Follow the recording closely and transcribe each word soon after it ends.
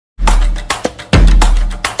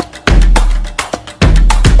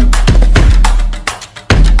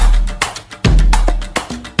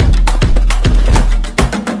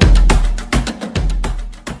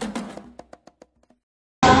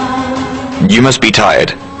You must be tired.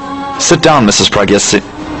 Sit down, Mrs. Pragya. Sit.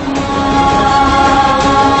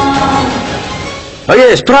 Oh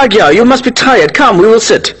yes, Pragya, you must be tired. Come, we will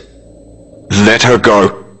sit. Let her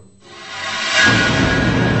go.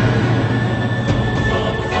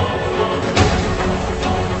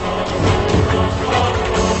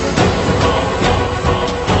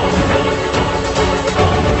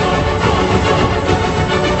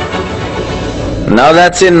 Now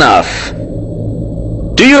that's enough.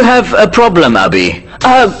 Do you have a problem, Abhi?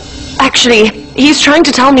 Actually, he's trying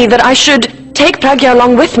to tell me that I should take Pragya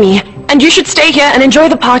along with me, and you should stay here and enjoy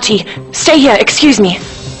the party. Stay here, excuse me.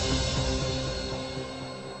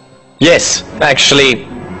 Yes, actually,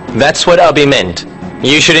 that's what Abhi meant.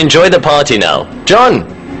 You should enjoy the party now. John,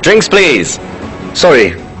 drinks please.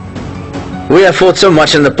 Sorry. We have fought so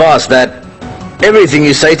much in the past that everything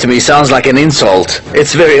you say to me sounds like an insult.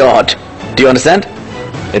 It's very odd. Do you understand?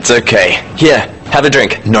 It's okay. Here, have a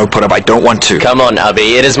drink. No, Purab, I don't want to. Come on,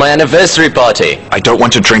 Abhi, it is my anniversary party. I don't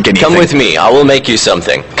want to drink anything. Come with me, I will make you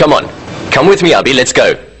something. Come on. Come with me, Abhi, let's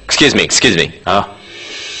go. Excuse me. Ah.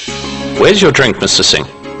 Where's your drink, Mr. Singh?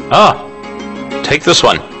 Ah. Take this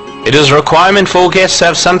one. It is a requirement for all guests to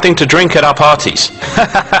have something to drink at our parties.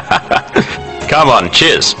 Come on,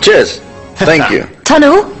 cheers. Cheers. Thank you.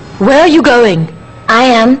 Tanu, where are you going? I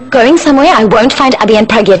am going somewhere I won't find Abhi and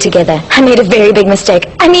Pragya together. I made a very big mistake.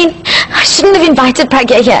 I mean, I shouldn't have invited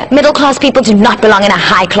Pragya here. Middle-class people do not belong in a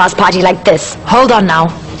high-class party like this. Hold on now.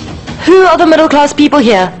 Who are the middle-class people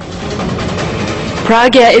here?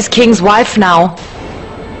 Pragya is King's wife now.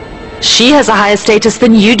 She has a higher status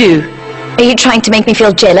than you do. Are you trying to make me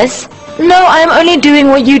feel jealous? No, I am only doing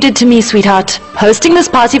what you did to me, sweetheart. Hosting this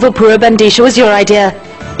party for Purab and Disha was your idea,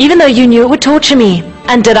 even though you knew it would torture me.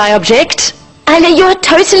 And did I object? Aliya, you're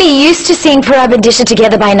totally used to seeing Purab and Disha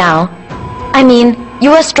together by now. I mean,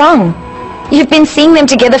 you are strong. You've been seeing them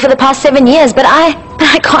together for the past 7 years, but I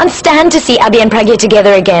can't stand to see Abhi and Pragya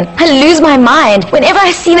together again. I lose my mind whenever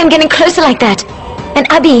I see them getting closer like that. And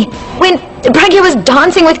Abhi, when Pragya was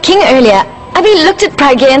dancing with King earlier, Abhi looked at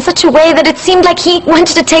Pragya in such a way that it seemed like he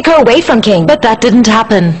wanted to take her away from King. But that didn't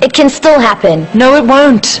happen. It can still happen. No, it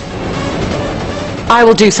won't. I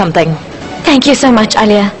will do something. Thank you so much,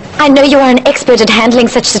 Aliya. I know you are an expert at handling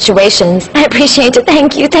such situations. I appreciate it.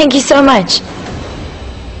 Thank you so much.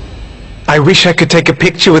 I wish I could take a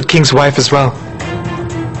picture with King's wife as well.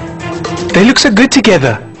 They look so good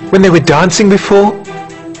together when they were dancing before.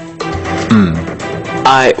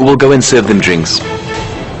 I will go and serve them drinks.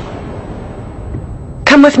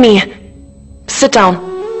 Come with me. Sit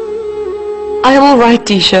down. I am all right,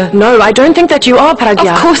 Disha. No, I don't think that you are,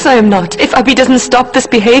 Pragya. Of course I am not. If Abhi doesn't stop this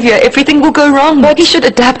behavior, everything will go wrong. But he should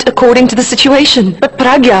adapt according to the situation. But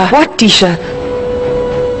Pragya... What, Disha?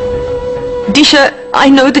 Disha, I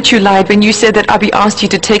know that you lied when you said that Abhi asked you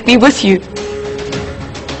to take me with you.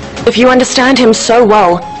 If you understand him so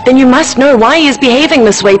well, then you must know why he is behaving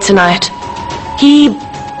this way tonight. He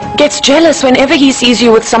gets jealous whenever he sees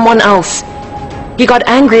you with someone else. He got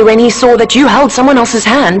angry when he saw that you held someone else's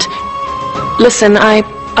hand. Listen,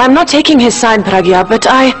 I'm not taking his side, Pragya, but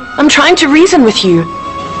I'm trying to reason with you.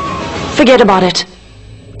 Forget about it.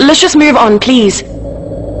 Let's just move on, please.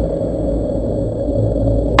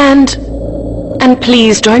 And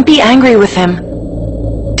please, don't be angry with him.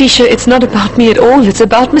 Disha, it's not about me at all. It's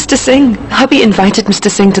about Mr. Singh. Abhi invited Mr.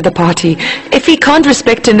 Singh to the party. If he can't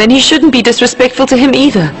respect him, then he shouldn't be disrespectful to him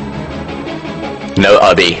either. No,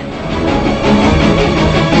 Abhi.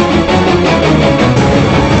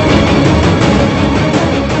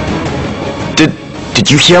 Did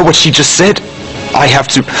you hear what she just said? I have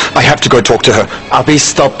to go talk to her. Abhi,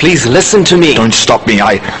 stop. Please listen to me. Don't stop me.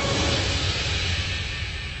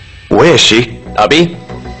 Where is she? Abhi?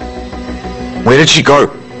 Where did she go?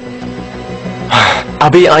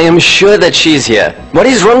 Abhi, I am sure that she's here. What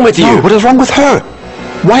is wrong with you? No, what is wrong with her?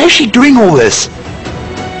 Why is she doing all this?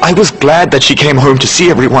 I was glad that she came home to see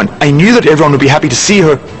everyone. I knew that everyone would be happy to see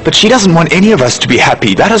her, but she doesn't want any of us to be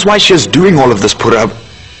happy. That is why she is doing all of this, Purab.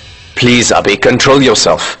 Please, Abhi, control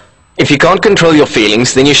yourself. If you can't control your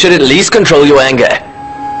feelings, then you should at least control your anger.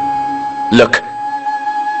 Look,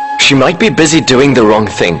 she might be busy doing the wrong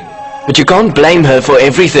thing, but you can't blame her for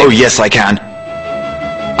everything. Oh yes, I can.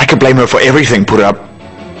 I can blame her for everything, Purab.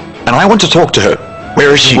 And I want to talk to her.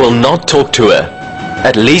 Where is she? You will not talk to her.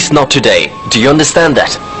 At least not today. Do you understand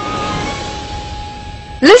that?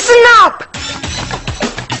 Listen up!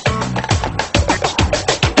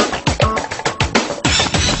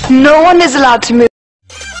 No one is allowed to move.